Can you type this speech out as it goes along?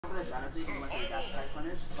punished, honestly, because you went for the dash attack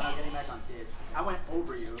punish, but I was getting back on stage. I went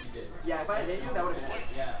over you. You did. Yeah, if I had hit you, that would have been it.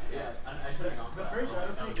 Yeah. I should have gone for that. The first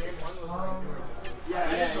honestly, game 1 was like...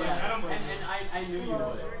 Yeah. And I knew you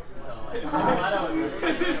would. So, I'm glad I was No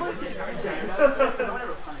one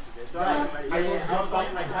ever punished you, so I was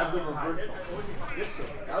like, I have the reversal.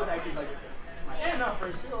 that was actually like... Yeah, no, for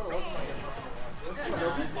sure, it wasn't like a...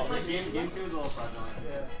 It's just like game 2 is a little fraudulent.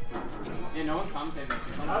 Yeah, no one's commentating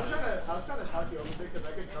this. I was trying to talk you over there because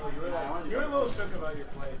I could tell you were a little shook about your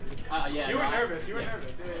play, dude. Yeah. You were nervous. Yeah.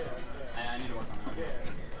 I need to work on that. Yeah,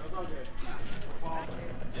 that was all good.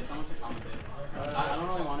 Yeah, someone should commentate. I don't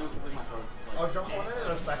really want to because like my throat's like... I'll jump on it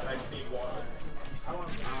in a second. I just need water. I want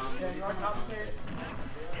to... Yeah, you want to commentate? No,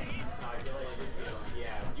 I feel like it's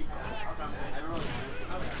yeah, you can. I'll commentate. I don't really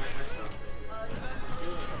want to.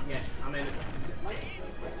 Yeah, I'm in it.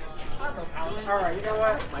 Alright, you know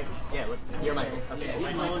what? Michael. Yeah, you're Michael. Okay.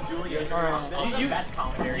 Michael and Julian. Alright. Also, best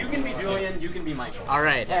commentary. You can be Julian, you can be Michael.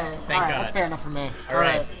 Alright. Yeah, Thank God. That's fair enough for me.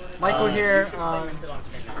 Alright. Michael here. Alright.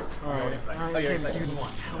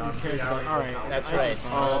 That's right.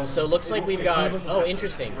 So it looks like we've got... Oh,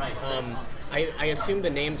 interesting. I assume the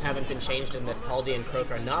names haven't been changed and that Paul D and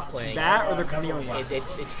Croak are not playing. That or the Chameleon?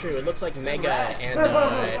 It's true. It looks like MeGa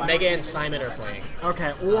and Simon are playing.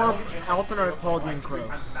 Okay, or also known as Paul D and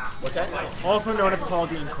Croak. What's that? Also known as Paul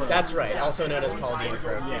D and Croak. That's right. Also known as Paul D and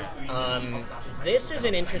Croak. Yeah. This is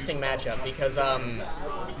an interesting matchup because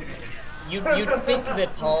You'd think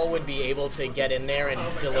that Paul would be able to get in there and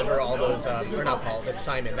deliver all those, or not Paul, that's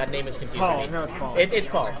Simon. That name is confusing Paul, me. no, it's Paul. It's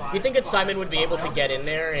Paul. You'd think that Simon would be able to get in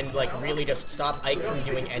there and like really just stop Ike from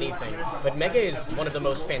doing anything. But MeGa is one of the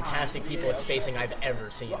most fantastic people at spacing I've ever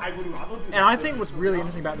seen. And I think what's really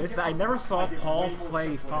interesting about this is that I never saw Paul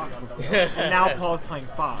play Fox before, and now Paul is playing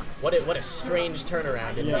Fox. What a strange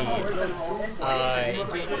turnaround indeed.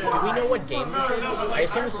 Do we know what game this is? I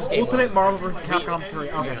assume this is game Ultimate 1. Marvel vs. Capcom 3.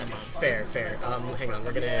 Okay, never mind. Fair. Hang on,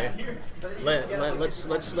 we're gonna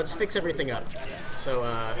let's fix everything up. So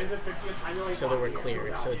so that we're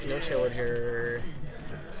clear. So it's no Chillager,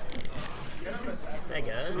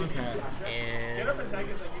 MeGa, and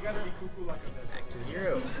back to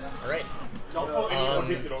 0. All right.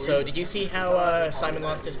 So did you see how Simon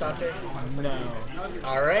lost his doctor? No.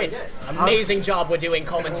 All right. Amazing job we're doing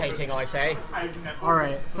commentating, I say. All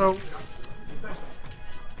right. So.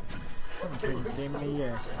 Biggest game of the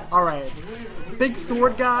year. Alright. Big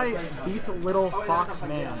Sword Guy beats Little Fox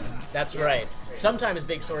Man. That's right. Sometimes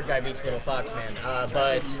Big Sword Guy beats Little Fox Man.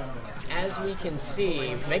 But as we can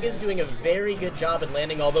see, MeGa's doing a very good job at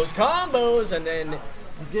landing all those combos, and then...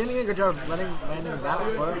 He's doing a good job of landing that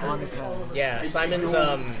foot on his head. Yeah, Simon's,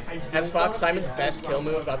 as Fox, Simon's best kill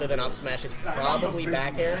move other than up smash is probably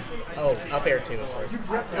back air. Oh, up air too, of course.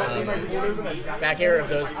 Back air of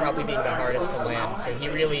those probably being the hardest to land, so he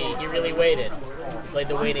really waited. Played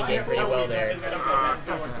the waiting game pretty well there.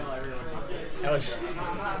 That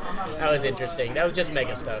was interesting. That was just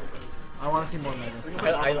MeGa stuff. I want to see more MeGa stuff.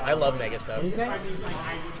 I love MeGa stuff. Anything?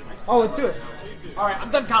 Oh, let's do it. Alright, I'm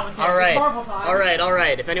done commentating.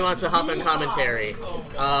 Alright. If anyone wants to hop on commentary.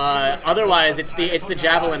 Otherwise it's the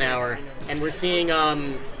Javelin hour. And we're seeing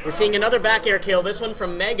another back air kill, this one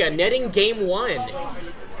from MeGa, netting game 1.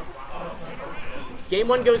 Game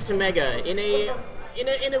 1 goes to MeGa in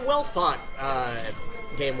a well fought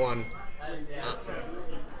game 1.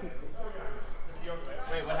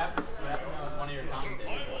 Wait, what happened with one of your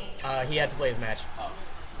commentators? He had to play his match.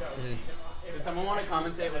 Does someone want to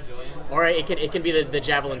commentate with Julian? Alright, it can be the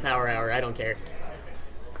Javelin Power Hour, I don't care.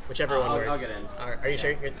 Whichever one works. I'll get in. Are you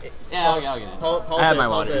sure? Yeah, I'll get in.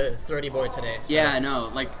 Paul's a throaty boy today. So. Yeah, I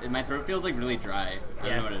know. Like, my throat feels like really dry. I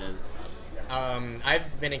don't know what it is.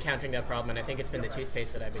 I've been encountering that problem, and I think it's been the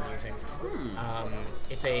toothpaste that I've been using.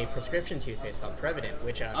 It's a prescription toothpaste called Prevident,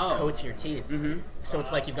 which coats your teeth. So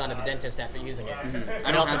it's like you've gone to the dentist after using it.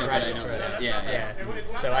 And also dries your throat. Yeah.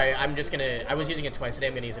 So I was using it twice a day.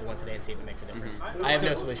 I'm gonna use it once a day and see if it makes a difference. I have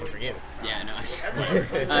no solution for you. Yeah, no.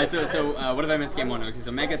 So what if I missed game 1? Okay,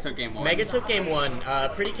 so MeGa took game 1. MeGa took game 1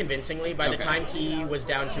 pretty convincingly. By the time he was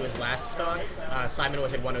down to his last stock, Simon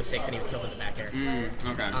was at 106 and he was killed in the back air.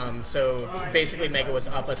 Okay. So basically MeGa was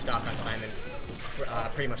up a stock on Simon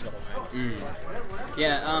pretty much the whole time.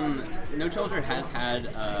 Yeah, No Chillager has had,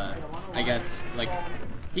 I guess, like,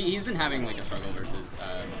 He's been having like a struggle versus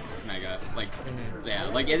Mega, like yeah,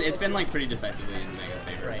 like it's been like pretty decisively in Mega's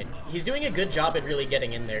favor. Right. He's doing a good job at really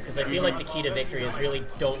getting in there because I feel like the key to victory is really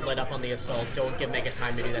don't let up on the assault, don't give Mega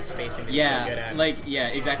time to do that spacing that he's so good at. Like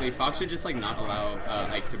exactly. Fox should just like not allow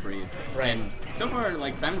Ike to breathe. Right. And so far,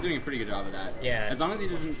 like Simon's doing a pretty good job of that. Yeah. As long as he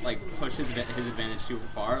doesn't like push his advantage too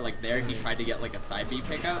far, like there he tried to get like a side B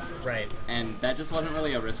pickup. Right. And that just wasn't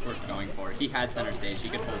really a risk worth going for. He had center stage. He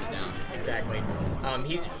could hold it down. Exactly.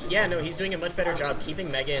 He's doing a much better job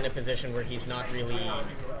keeping Mega in a position where he's not really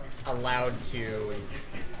allowed to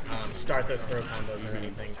start those throw combos or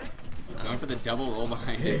anything. Going for the double roll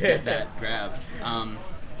behind to get that grab.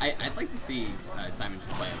 I'd like to see Simon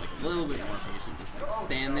just play like a little bit more patient, just like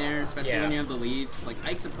stand there, especially when you have the lead. It's like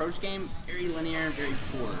Ike's approach game, very linear, very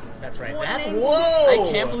poor. That's right. Whoa!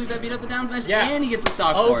 I can't believe that beat up the down smash, and he gets a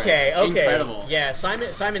stock for it. Okay. Incredible. Yeah,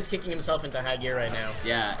 Simon's kicking himself into high gear right now.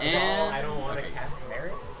 Yeah, and I don't want to cast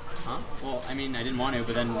Merit. Huh? Well, I mean, I didn't want to,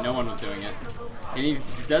 but then no one was doing it. And he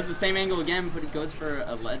does the same angle again, but he goes for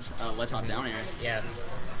a ledge hop down air. Yes.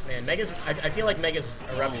 Man, I feel like Mega's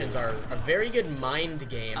eruptions are a very good mind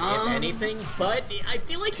game, if anything, but I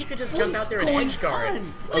feel like he could just jump out there and edge guard.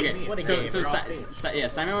 Okay, what a game.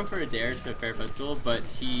 Simon went for a dare to a fair footstool, but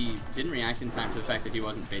he didn't react in time to the fact that he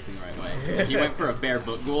wasn't facing the right way. He went for a bare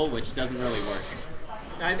book ghoul, which doesn't really work.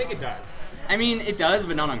 I think it does. I mean, it does,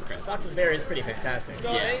 but not on Chris. Fox's bear is pretty fantastic.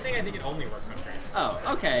 No, anything, I think it only works on Chris. Oh,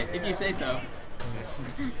 okay, if you say so.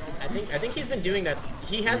 I think he's been doing that.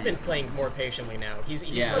 He has been playing more patiently now. He's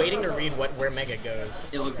waiting to read where Mega goes.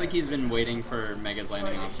 It looks like he's been waiting for Mega's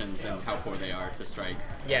landing options and how poor they are to strike.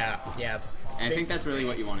 Yeah. And I think that's really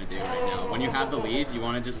what you want to do right now. When you have the lead, you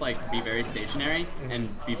want to just like be very stationary and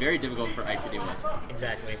be very difficult for Ike to deal with.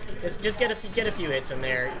 Exactly. Just get a few hits in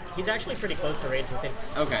there. He's actually pretty close to rage with him.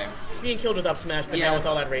 Okay. Being killed with up smash, but now with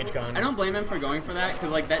all that rage gone. I don't blame him for going for that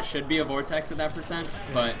because like that should be a vortex at that %.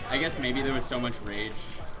 But I guess maybe there was so much rage.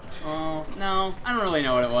 Oh, no. I don't really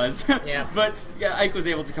know what it was. Yeah. But Ike was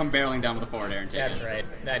able to come barreling down with a forward air and take it. That's right.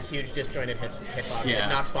 That huge disjointed hitbox Yeah. that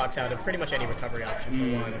knocks Fox out of pretty much any recovery option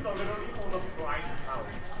for one.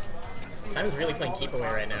 Simon's really playing keep away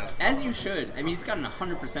right now. As you should. I mean, he's got an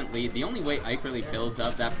 100% lead. The only way Ike really builds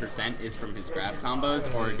up that % is from his grab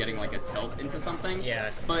combos or getting like a tilt into something.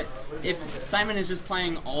 Yeah. But if Simon is just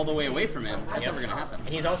playing all the way away from him, that's never going to happen. And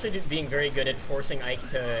he's also being very good at forcing Ike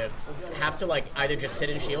to have to like either just sit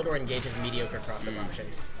and shield or engage his mediocre cross-up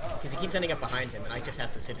options. Because he keeps ending up behind him, and Ike just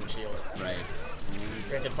has to sit and shield. Right.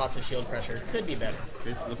 Granted, Fox's shield pressure could be better.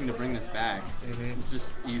 Chris looking to bring this back. It's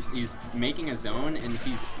just he's making a zone, and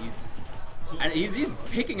he's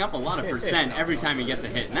picking up a lot of % every time he gets a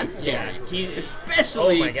hit, and that's scary.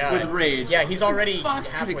 Especially with rage. Yeah, he's already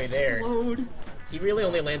Fox halfway could there. explode. He really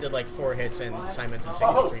only landed like 4 hits, and Simon's at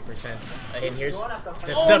 63%. And here's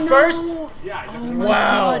the first.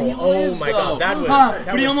 Wow! Oh my God, that was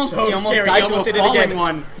but he almost so scary. died He almost to a did it falling again.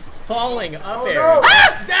 one. Falling up air.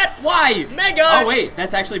 Why? Mega! Oh wait,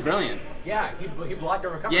 that's actually brilliant. Yeah, he blocked a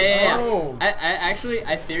recovery. Yeah. Oh. I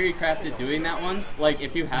theory crafted doing that once. Like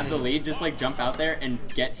if you have the lead, just like jump out there and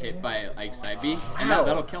get hit by like side B, and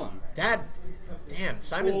that'll kill him. Damn,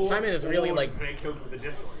 Simon is really like.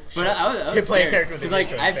 But I was play a scared character with because a like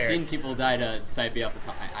disjoint, I've fair. seen people die to side B off the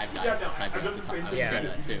top. I've died to side B off the top. I was scared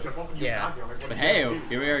of that too. Yeah. But hey,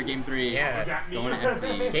 here we are, game 3. Yeah. Going to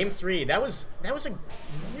FD. Game 3. That was a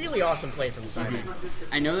really awesome play from Simon.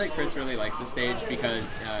 I know that Chris really likes this stage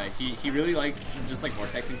because he really likes just like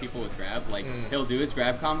vortexing people with grab. Like he'll do his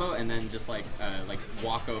grab combo and then just like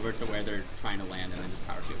walk over to where they're trying to land and then just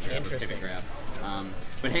power kick grab or pivot grab.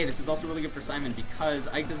 But hey, this is also really good for Simon because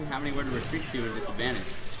Ike doesn't have anywhere to retreat to and disadvantage.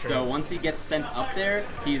 So once he gets sent up there,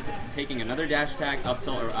 he's taking another dash attack, up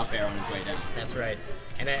tilt, or up air on his way down. That's right.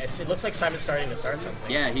 And it looks like Simon's starting to start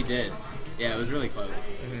something. Yeah, he did. Yeah, it was really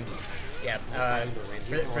close. Yeah.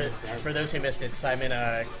 For those who missed it, Simon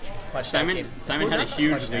clutched Simon had a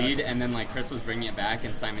huge lead, and then like Chris was bringing it back,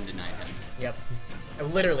 and Simon denied him. Yep.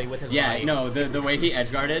 Literally with his body. Yeah, no, the way he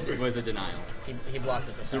edge guarded was a denial. He blocked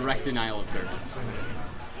it. Direct denial of service.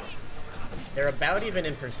 They're about even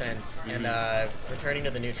in percent, and returning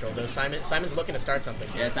to the neutral. Though Simon's looking to start something.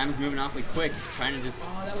 Yeah, Simon's moving awfully quick, trying to just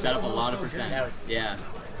set up a lot of percent. Yeah.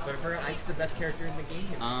 But I forgot Ike's the best character in the game.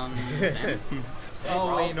 Sam?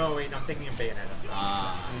 wait, I'm thinking of Bayonetta.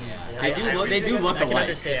 Yeah. They do look I can alike.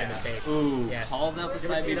 understand the mistake. Ooh, Yeah. calls out the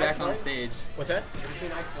side B back on stage. What's that? Have you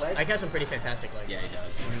seen Ike's legs? Ike has some pretty fantastic legs. Yeah, he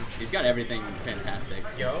does. He's got everything fantastic.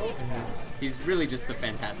 Yo? He's really just the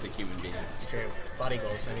fantastic human being. It's true. Body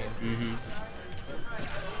goals, I mean.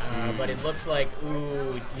 But it looks like,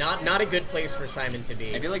 ooh, not a good place for Simon to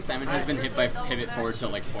be. I feel like Simon has been hit by pivot forward to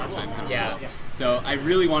like 4 times in a Yeah. row. So I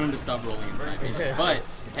really want him to stop rolling inside me. But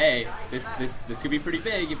hey, this could be pretty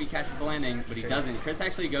big if he catches the landing, but he doesn't. Chris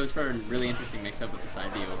actually goes for a really interesting mix-up with the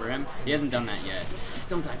side B over him. He hasn't done that yet.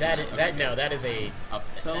 Don't die for that. Okay. No, that is a Up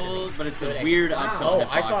tilt, but it's a weird up tilt. Oh,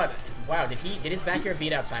 I thought, wow, did his back air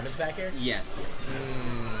beat out Simon's back air? Yes.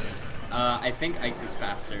 I think Ike's is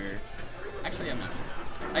faster. Actually, I'm not sure.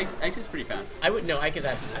 Ike's is pretty fast. Ike is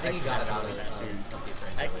absolutely, I think he got it out of faster.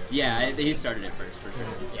 Yeah, he started it first, for sure.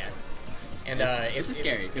 Yeah. And this is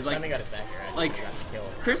scary, because Simon like, got his back air, I like got the kill.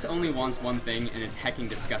 Chris only wants one thing, and it's hecking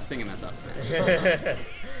disgusting, and that's up smash.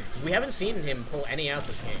 We haven't seen him pull any out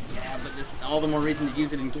this game. Yeah, but this all the more reason to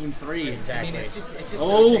use it in Game 3. Exactly. I mean, it's just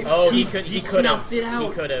Oh, he snuffed it out. He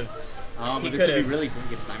could have. Oh, but this would be really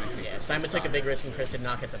big if Simon takes Yeah, this. Simon took a big risk and Chris did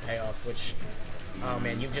not get the payoff, which, oh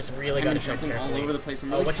man, you've just really got to tread jumping carefully. all over the place.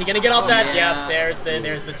 Oh, what's he gonna get off that? Yeah. Yep,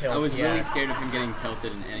 there's the tilt. I was yeah. really scared of him getting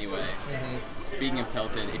tilted in any way. Speaking of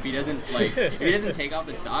tilted, if he doesn't take off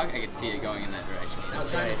the stock, I could see it going in that direction. Now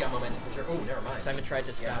Simon's got momentum for sure. Oh, never mind. Simon tried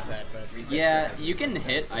to stop that, but Yeah, you can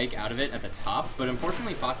hit Ike out of it at the top, but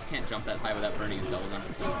unfortunately Fox can't jump that high without burning his doubles on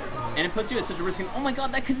his move. And it puts you at such a risk. Oh my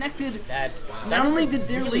god, that connected! Not only did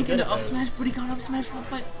Dare really link good into at up smash, but he got up smash.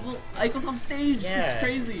 Well, Ike was off stage. yeah, That's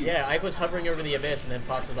crazy. Yeah, Ike was hovering over the abyss, and then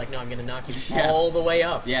Fox was like, "No, I'm gonna knock you Yeah. all the way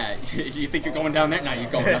up." Yeah, you think you're going down there? No, you're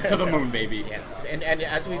going up to the moon, baby. Yeah, and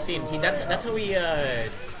as we've seen, that's how he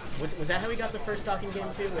was that how he got the first stock in game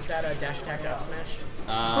 2 with that dash attack to up smash?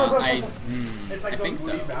 I think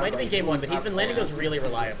so. It might have been game 1, but he's been landing those really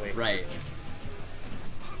reliably. Right.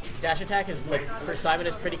 Dash attack is like for Simon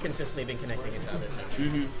has pretty consistently been connecting into other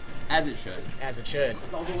things, As it should. as it should.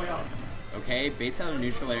 Okay, baits out a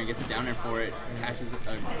neutral air and gets a down air for it. Catches a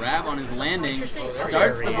grab on his landing. Interesting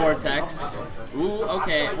Starts the parry. vortex. Ooh,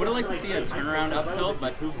 okay. Would have liked to see a turnaround up tilt,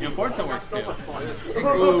 but forward tilt works too.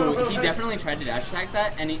 Ooh, he definitely tried to dash attack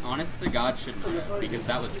that, and he honest to God shouldn't have, because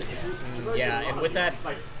that was safe. Yeah, and with that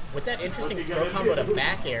interesting throw combo to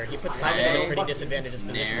back air, he puts Simon in a pretty disadvantageous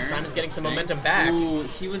position. Nair. Simon's getting some momentum back. Ooh,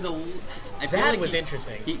 he was a. I feel That like was he-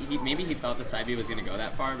 interesting. He maybe he thought the side B was going to go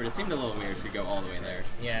that far, but it seemed a little weird to go all the way there.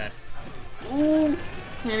 Yeah. Ooh,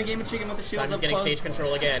 playing a game of chicken with the shields Simon's up getting close. stage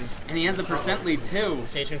control again. And he has the percent lead too.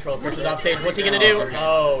 Stage control. Chris is off stage. What's he gonna do?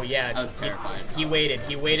 Oh yeah. I was terrified. He waited.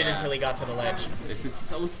 He waited Yeah. until he got to the ledge. This is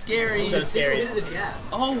so scary. This is so scary. Into the jab.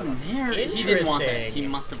 Oh, Nair. He didn't want that. Interesting. He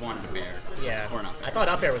must have wanted a bear. Yeah. Or not. I thought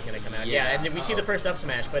up air was gonna come out. Yeah. Yeah. And then we see the first up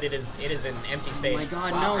smash, but it is an empty space. Oh my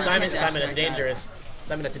god, no. Simon, I can't that's dash attack dangerous.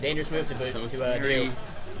 Simon, that's a dangerous move to that. So do. scary.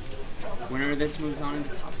 Winner of this moves on into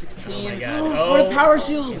top 16. Oh my god. What a power Is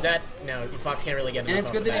shield! that no? Fox can't really get enough. And it's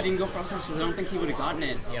off good of that he didn't go for up smash because I don't think he would have gotten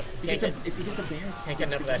it. Yep. If he gets a bear, it's Can't get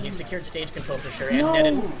enough of that. He secured stage control for sure, No!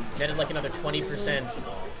 and netted like another 20%.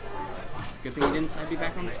 Good thing he didn't side me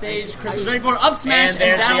back on stage. Chris was ready for an up smash, And and,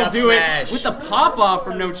 there's the that'll up do smash. it with the pop off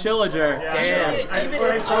from no Chillager. Damn. Even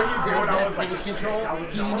if Ike grabs that stage control,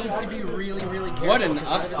 he needs to be really, really careful. What an because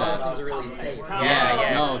none of the upset. options are really safe.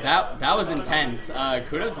 Yeah. No, that was intense.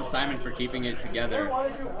 Kudos to Simon for keeping it together.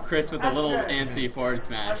 Chris with a little antsy forward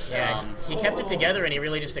smash. Yeah, he kept it together and he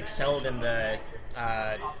really just excelled in the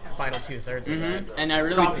final 2/3 of that. And I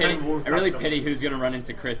really pity who's gonna run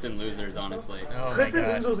into Chris and losers. Honestly, Oh my Chris and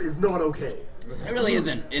god. Losers is not okay. it really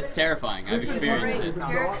isn't. It's terrifying. I've experienced it.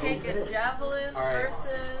 Carrot cake and javelin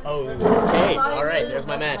versus. Oh, okay. All right, there's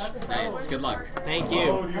my match. Nice. Good luck. Thank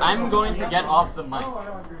you. I'm going to get off the mic.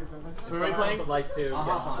 Who are we playing? Would like to.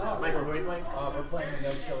 Michael, who are we playing? We're playing No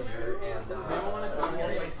Chillager and.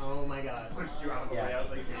 Oh my god.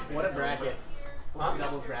 What a bracket.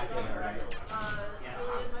 Doubles bracket.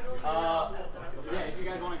 Yeah, if you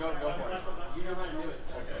guys want to go for it. You know how to do it.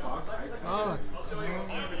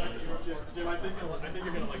 Jim, I think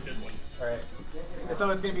you're gonna like this one. Alright. So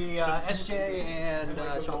it's going to be SJ and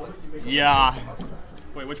Chocolate. Yeah.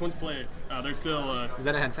 Wait, which one's playing? They're still. Is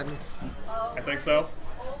that a head segment? I think so.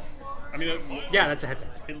 I mean, Yeah, that's a head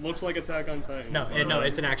segment. it looks like Attack on Titan. No,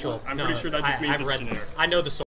 it's an actual. I'm pretty sure that just means it's generic. I know the source.